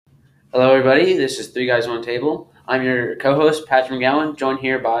Hello, everybody. This is Three Guys One Table. I'm your co-host Patrick McGowan, joined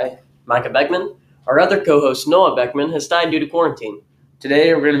here by Micah Beckman. Our other co-host Noah Beckman has died due to quarantine.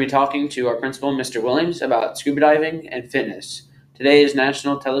 Today we're going to be talking to our principal, Mr. Williams, about scuba diving and fitness. Today is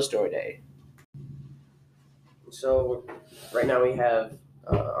National Tell a Story Day. So, right now we have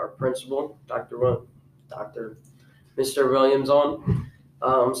our principal, Dr. Mr. Williams, on.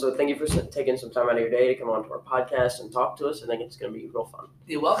 So thank you for taking some time out of your day to come on to our podcast and talk to us. I think it's going to be real fun.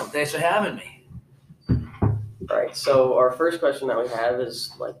 You're welcome. Thanks for having me. All right. So our first question that we have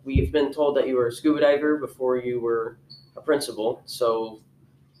is we've been told that you were a scuba diver before you were a principal. So,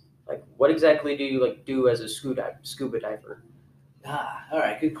 what exactly do you do as a scuba diver? All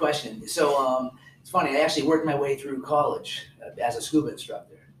right. Good question. So it's funny. I actually worked my way through college as a scuba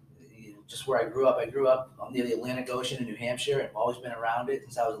instructor. Just where I grew up. I grew up near the Atlantic Ocean in New Hampshire. I've always been around it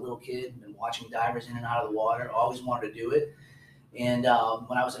since I was a little kid. Been watching divers in and out of the water. Always wanted to do it. And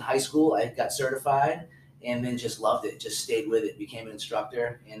when I was in high school, I got certified and then just loved it. Just stayed with it. Became an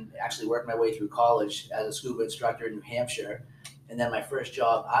instructor and actually worked my way through college as a scuba instructor in New Hampshire. And then my first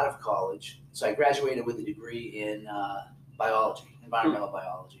job out of college. So I graduated with a degree in biology, environmental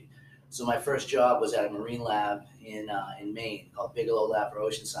biology. So my first job was at a marine lab in Maine called Bigelow Lab for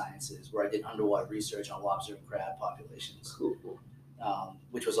Ocean Sciences, where I did underwater research on lobster and crab populations,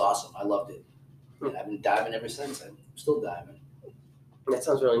 which was awesome. I loved it. And I've been diving ever since. I'm still diving. That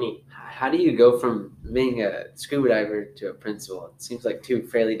sounds really neat. How do you go from being a scuba diver to a principal? It seems like two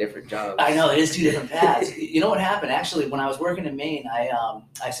fairly different jobs. I know, it is two different paths. You know what happened? Actually, when I was working in Maine,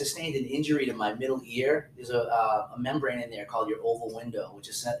 I sustained an injury to my middle ear. There's a membrane in there called your oval window, which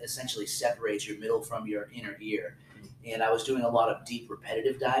essentially separates your middle from your inner ear. And I was doing a lot of deep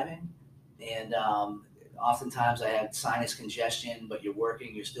repetitive diving. And oftentimes I had sinus congestion, but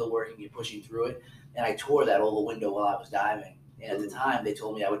you're still working, you're pushing through it. And I tore that oval window while I was diving. And at the time, they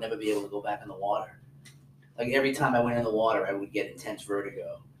told me I would never be able to go back in the water. Every time I went in the water, I would get intense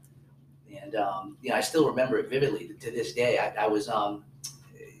vertigo. And, I still remember it vividly to this day. I was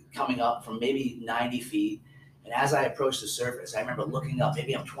coming up from maybe 90 feet. And as I approached the surface, I remember looking up,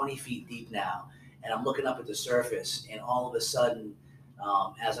 maybe I'm 20 feet deep now. And I'm looking up at the surface. And all of a sudden,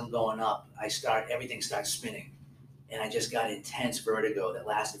 as I'm going up, everything starts spinning. And I just got intense vertigo that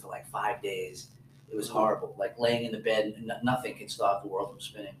lasted for 5 days. It was horrible, laying in the bed, nothing can stop the world from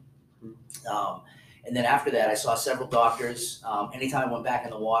spinning. And then after that, I saw several doctors. Anytime I went back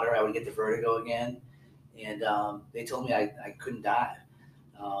in the water, I would get the vertigo again. And they told me I couldn't dive.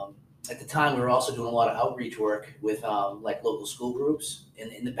 At the time, we were also doing a lot of outreach work with local school groups.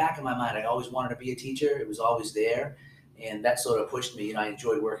 And in the back of my mind, I always wanted to be a teacher. It was always there. And that sort of pushed me. I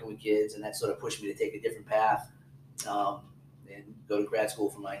enjoyed working with kids, and that sort of pushed me to take a different path. And go to grad school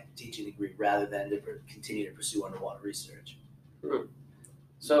for my teaching degree rather than to continue to pursue underwater research.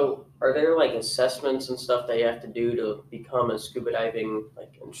 So, are there assessments and stuff that you have to do to become a scuba diving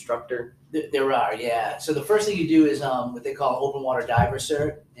instructor? There are, yeah. So the first thing you do is what they call open water diver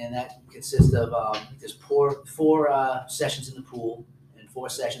cert, and that consists of there's four sessions in the pool and 4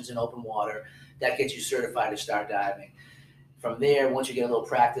 sessions in open water. That gets you certified to start diving. From there, once you get a little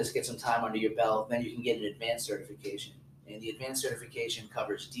practice, get some time under your belt, then you can get an advanced certification. And the advanced certification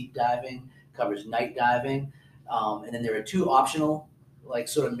covers deep diving, covers night diving, and then there are 2 optional,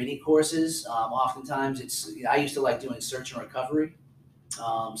 sort of mini courses. Oftentimes, I used to like doing search and recovery.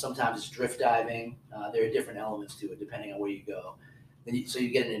 Sometimes it's drift diving. There are different elements to it depending on where you go. So you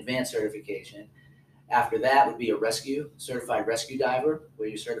get an advanced certification. After that would be a certified rescue diver, where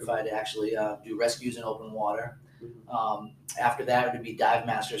you're certified to actually do rescues in open water. After that, it would be dive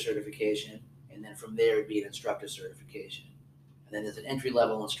master certification. And then from there, it'd be an instructor certification. And then there's an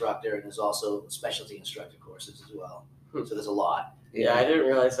entry-level instructor, and there's also specialty instructor courses as well. So there's a lot. Yeah, I didn't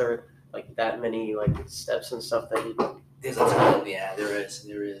realize there were that many steps and stuff that you. There's a ton. Yeah, there is.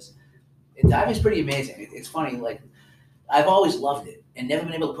 And diving's pretty amazing. It's funny. I've always loved it and never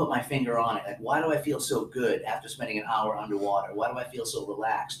been able to put my finger on it. Why do I feel so good after spending an hour underwater? Why do I feel so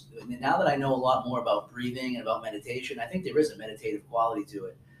relaxed? And now that I know a lot more about breathing and about meditation, I think there is a meditative quality to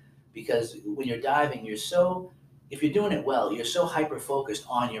it. Because when you're diving, if you're doing it well, you're so hyper-focused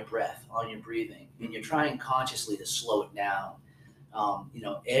on your breath, on your breathing, and you're trying consciously to slow it down.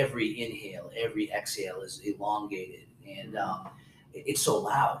 Every inhale, every exhale is elongated, and it's so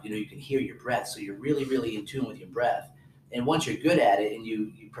loud. You can hear your breath, so you're really, really in tune with your breath. And once you're good at it and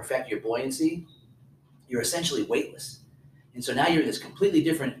you perfect your buoyancy, you're essentially weightless. And so now you're in this completely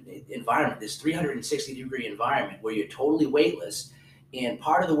different environment, this 360-degree environment where you're totally weightless. And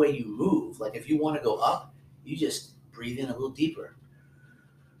part of the way you move, if you want to go up, you just breathe in a little deeper.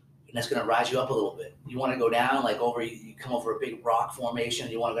 and that's going to rise you up a little bit. You want to go down, like you come over a big rock formation,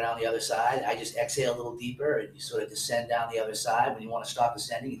 and you want to go down the other side. I just exhale a little deeper, and you sort of descend down the other side. When you want to stop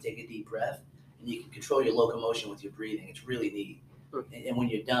descending, you take a deep breath, and you can control your locomotion with your breathing. It's really neat. And when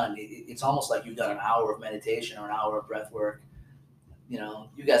you're done, it's almost like you've done an hour of meditation or an hour of breath work. You know,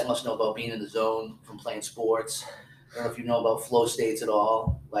 you guys must know about being in the zone from playing sports. I don't know if you know about flow states at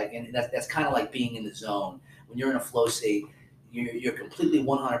all. Like, and that's kind of like being in the zone. When you're in a flow state, you're completely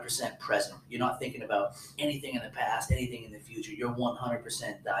 100% present. You're not thinking about anything in the past, anything in the future. You're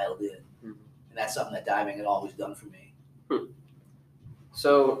 100% dialed in. Mm-hmm. And that's something that diving had always done for me.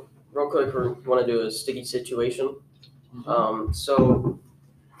 So, real quick, we want to do a sticky situation. Mm-hmm. So,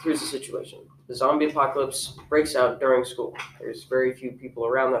 here's the situation. The zombie apocalypse breaks out during school. There's very few people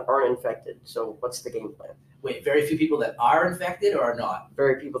around that aren't infected. So, what's the game plan? Wait, very few people that are infected or are not?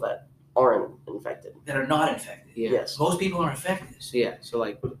 Very people that aren't infected. That are not infected? Yeah. Yes. Most people are infected. So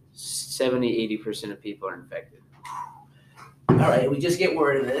like 70-80% of people are infected. All right, we just get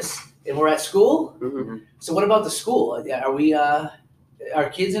word of this, and we're at school? Mm-hmm. So what about the school? Are we, are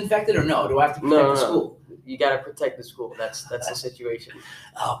kids infected or no? Do I have to protect the school? You got to protect the school. That's the situation.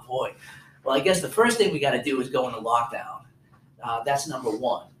 Oh, boy. Well, I guess the first thing we got to do is go into lockdown. That's number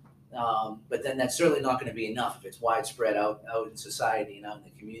one. But then that's certainly not going to be enough if it's widespread out in society and out in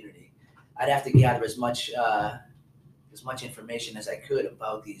the community. I'd have to gather as much information as I could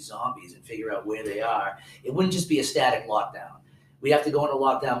about these zombies and figure out where they are. It wouldn't just be a static lockdown. We'd have to go into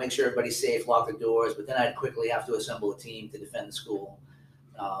lockdown, make sure everybody's safe, lock the doors, but then I'd quickly have to assemble a team to defend the school.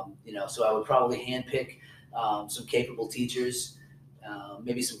 So I would probably handpick some capable teachers,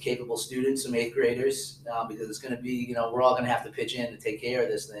 maybe some capable students, some 8th graders, because it's going to be, we're all going to have to pitch in to take care of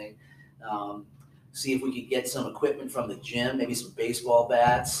this thing. See if we could get some equipment from the gym, maybe some baseball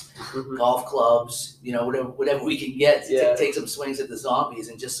bats, golf clubs, whatever we can get to take some swings at the zombies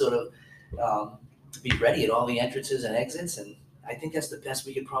and just sort of be ready at all the entrances and exits. And I think that's the best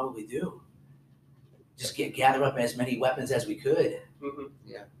we could probably do. Just gather up as many weapons as we could. Mm-hmm.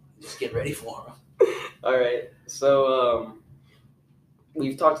 Yeah. Just get ready for them. All right. So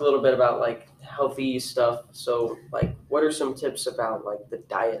we've talked a little bit about like healthy stuff. So like, what are some tips about like the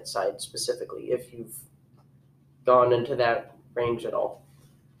diet side specifically, if you've gone into that range at all?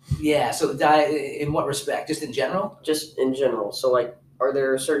 Yeah. So the diet, in what respect? Just in general? Just in general. So like, are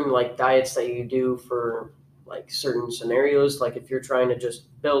there certain like diets that you do for like certain scenarios? Like if you're trying to just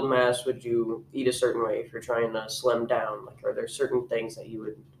build mass, would you eat a certain way? If you're trying to slim down, like are there certain things that you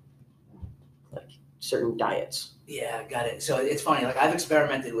would like, certain diets? Yeah, got it. So it's funny. Like I've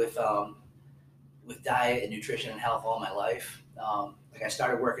experimented with diet and nutrition and health all my life. Like I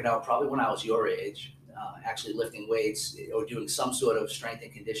started working out probably when I was your age, actually lifting weights or doing some sort of strength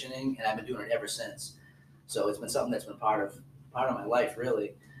and conditioning, and I've been doing it ever since. So it's been something that's been part of my life,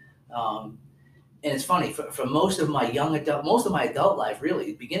 really. And it's funny for most of my adult life,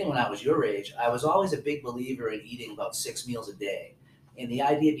 really, beginning when I was your age, I was always a big believer in eating about 6 meals a day. And the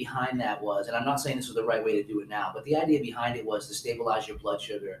idea behind that was, and I'm not saying this was the right way to do it now, but the idea behind it was to stabilize your blood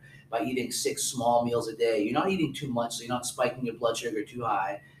sugar by eating 6 small meals a day. You're not eating too much, so you're not spiking your blood sugar too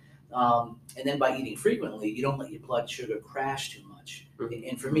high. And then by eating frequently, you don't let your blood sugar crash too much. Mm-hmm.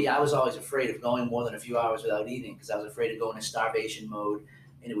 And for me, I was always afraid of going more than a few hours without eating because I was afraid of going into starvation mode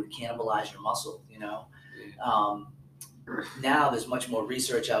and it would cannibalize your muscle, Now there's much more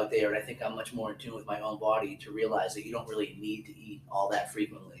research out there, and I think I'm much more in tune with my own body to realize that you don't really need to eat all that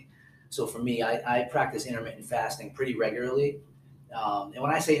frequently. So for me, I practice intermittent fasting pretty regularly. And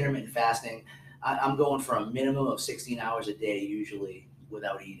when I say intermittent fasting, I'm going for a minimum of 16 hours a day usually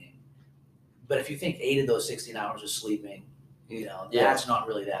without eating. But if you think 8 of those 16 hours are sleeping, that's not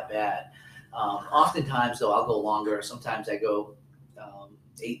really that bad. Oftentimes, though, I'll go longer. Sometimes I go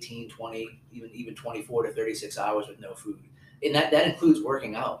 18, 20, even 24 to 36 hours with no food. And that includes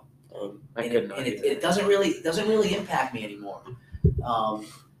working out. It doesn't really impact me anymore.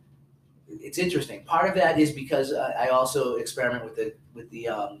 It's interesting. Part of that is because I also experiment with the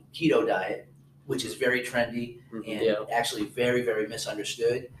keto diet, which is very trendy and actually very, very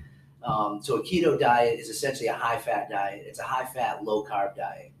misunderstood. So a keto diet is essentially a high-fat diet. It's a high-fat, low-carb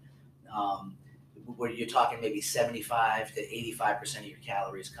diet. Where you're talking maybe 75 to 85% of your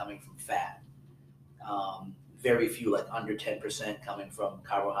calories coming from fat. Very few, like under 10% coming from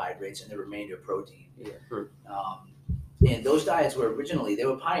carbohydrates and the remainder protein. Yeah. And those diets were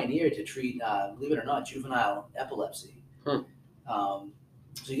pioneered to treat, believe it or not, juvenile epilepsy. So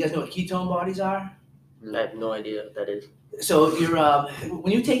you guys know what ketone bodies are? I have no idea what that is. So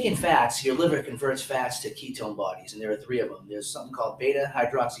when you take in fats, your liver converts fats to ketone bodies, and there are 3 of them. There's something called beta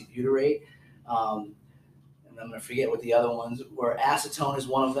hydroxybutyrate. I'm I'm going to forget what the other ones were. Acetone is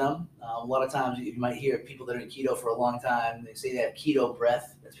one of them. A lot of times you might hear people that are in keto for a long time, they say they have keto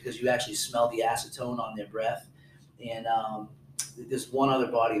breath. That's because you actually smell the acetone on their breath. And there's one other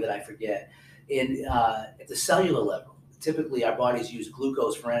body that I forget. And at the cellular level, typically our bodies use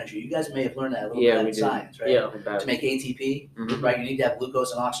glucose for energy. You guys may have learned that a little bit in science, right? Yeah, To make ATP, Mhm. right? You need to have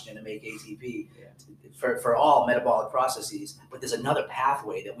glucose and oxygen to make ATP for all metabolic processes. But there's another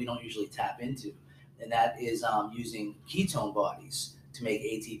pathway that we don't usually tap into, and that is using ketone bodies to make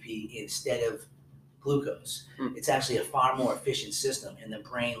ATP instead of glucose. It's actually a far more efficient system, and the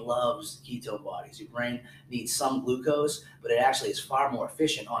brain loves ketone bodies. Your brain needs some glucose, but it actually is far more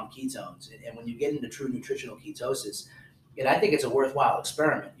efficient on ketones. And when you get into true nutritional ketosis, and I think it's a worthwhile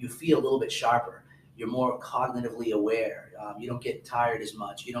experiment, you feel a little bit sharper. You're more cognitively aware. You don't get tired as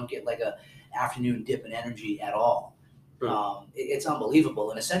much. You don't get like a afternoon dip in energy at all. It's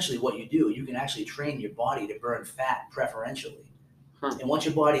unbelievable. And essentially what you do, you can actually train your body to burn fat preferentially. And once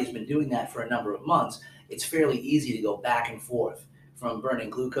your body has been doing that for a number of months, it's fairly easy to go back and forth from burning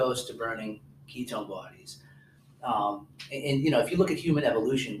glucose to burning ketone bodies. And you know, if you look at human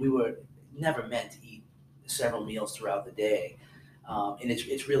evolution, we were never meant to eat several meals throughout the day. And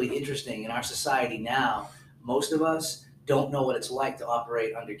it's really interesting. In our society now, most of us don't know what it's like to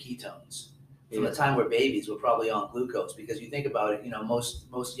operate under ketones. From the time we're babies, we're probably on glucose, because you think about it, you know,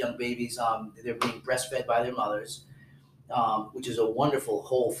 most young babies, they're being breastfed by their mothers, which is a wonderful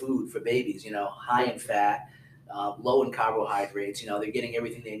whole food for babies, you know, high in fat, low in carbohydrates, you know, they're getting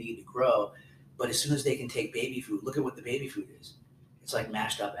everything they need to grow. But as soon as they can take baby food, look at what the baby food is. It's like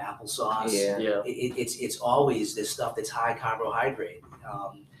mashed up applesauce. Yeah. It's always this stuff that's high carbohydrate.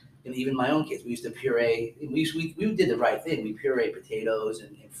 And even my own kids, we used to puree. We did the right thing. We puree potatoes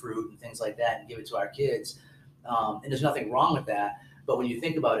and fruit and things like that and give it to our kids. And there's nothing wrong with that. But when you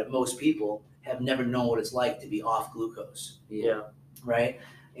think about it, most people have never known what it's like to be off glucose. Yeah. Right?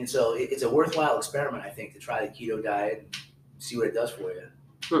 And so it's a worthwhile experiment, I think, to try the keto diet and see what it does for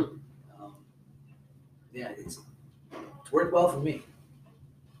you. It's worked well for me.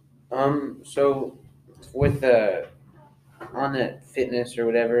 So with on that fitness or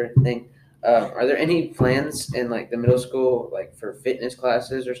whatever thing, are there any plans in like the middle school, like for fitness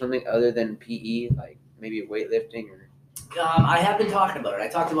classes or something other than PE, like maybe weightlifting or? I have been talking about it. I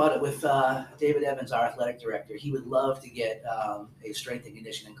talked about it with David Evans, our athletic director. He would love to get a strength and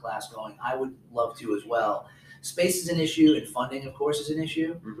conditioning class going. I would love to as well. Space is an issue, and funding, of course, is an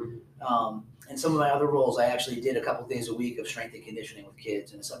issue. And some of my other roles, I actually did a couple days a week of strength and conditioning with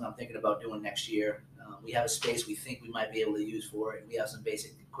kids, and it's something I'm thinking about doing next year. We have a space we think we might be able to use for it, and we have some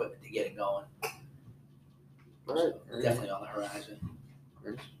basic equipment to get it going. So definitely on the horizon.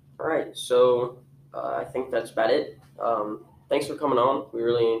 All right, so I think that's about it. Thanks for coming on. We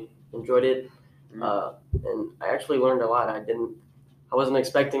really enjoyed it, and I actually learned a lot. I wasn't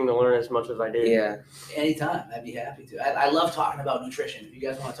expecting to learn as much as I did. Yeah. Anytime, I'd be happy to. I love talking about nutrition. If you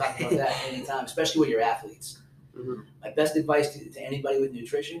guys want to talk about that anytime, especially with your athletes. My best advice to anybody with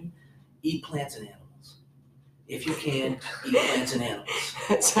nutrition: eat plants and animals. If you can, eat plants and animals.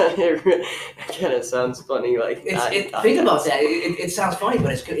 It sounds funny. Like think about that. It sounds funny,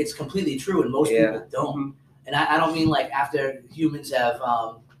 but it's completely true, and most people don't. And I don't mean like after humans have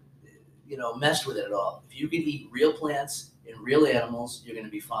messed with it at all. If you can eat real plants and real animals, you're going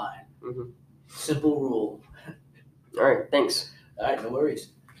to be fine. Simple rule. All right, thanks. All right, no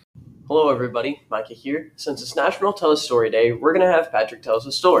worries. Hello, everybody. Micah here. Since it's National Tell a Story Day, we're going to have Patrick tell us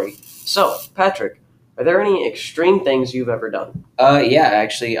a story. So, Patrick, are there any extreme things you've ever done? Yeah,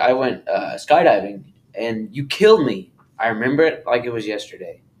 actually, I went skydiving, and you killed me. I remember it like it was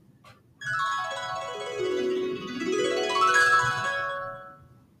yesterday.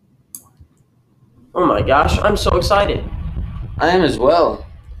 Oh my gosh, I'm so excited. I am as well.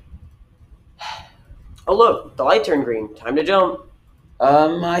 Oh look, the light turned green. Time to jump.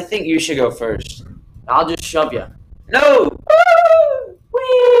 I think you should go first. I'll just shove you. No! Woo!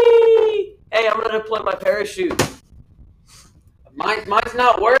 Whee! Hey, I'm gonna deploy my parachute. Mine's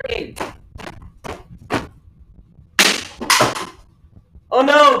not working. Oh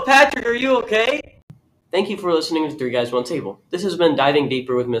no, Patrick, are you okay? Thank you for listening to Three Guys, One Table. This has been Diving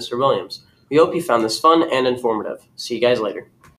Deeper with Mr. Williams. We hope you found this fun and informative. See you guys later.